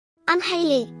I'm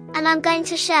Hayley, and I'm going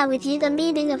to share with you the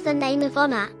meaning of the name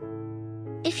Ivanna.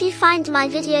 If you find my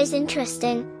videos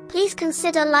interesting, please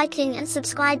consider liking and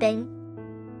subscribing.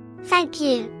 Thank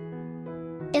you.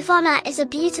 Ivanna is a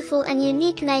beautiful and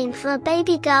unique name for a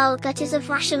baby girl that is of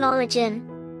Russian origin.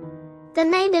 The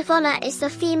name Ivanna is the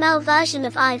female version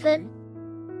of Ivan,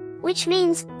 which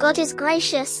means God is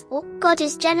gracious or God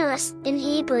is generous in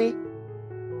Hebrew.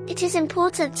 It is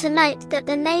important to note that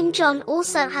the name John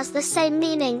also has the same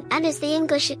meaning and is the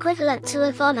English equivalent to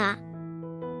Ivanna.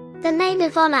 The name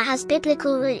Ivanna has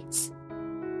biblical roots,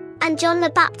 and John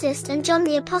the Baptist and John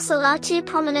the Apostle are two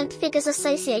prominent figures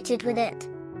associated with it.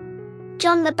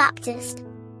 John the Baptist,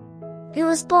 who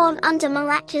was born under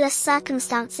miraculous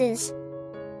circumstances,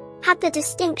 had the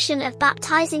distinction of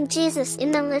baptizing Jesus in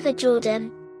the River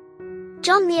Jordan.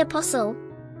 John the Apostle,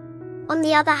 on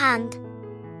the other hand,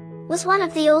 was one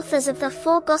of the authors of the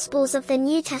 4 Gospels of the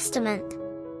New Testament.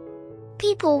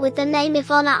 People with the name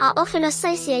Ivanna are often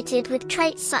associated with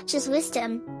traits such as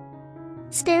wisdom,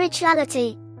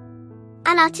 spirituality,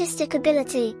 and artistic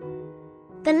ability.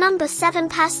 The number 7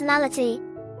 personality,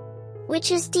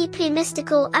 which is deeply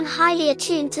mystical and highly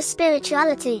attuned to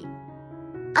spirituality,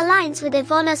 aligns with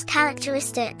Ivanna's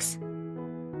characteristics.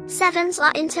 7s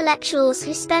are intellectuals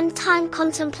who spend time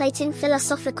contemplating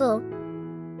philosophical,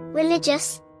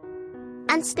 religious,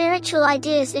 and spiritual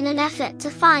ideas in an effort to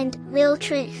find real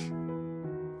truth.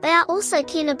 They are also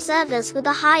keen observers with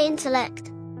a high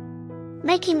intellect,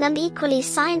 making them equally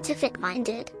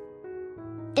scientific-minded.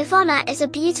 Ivanna is a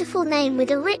beautiful name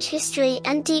with a rich history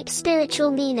and deep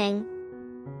spiritual meaning.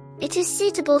 It is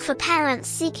suitable for parents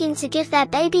seeking to give their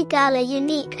baby girl a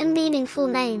unique and meaningful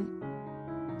name.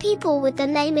 People with the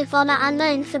name Ivanna are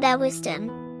known for their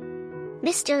wisdom,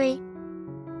 mystery,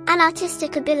 and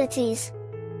artistic abilities.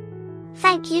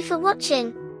 Thank you for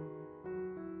watching.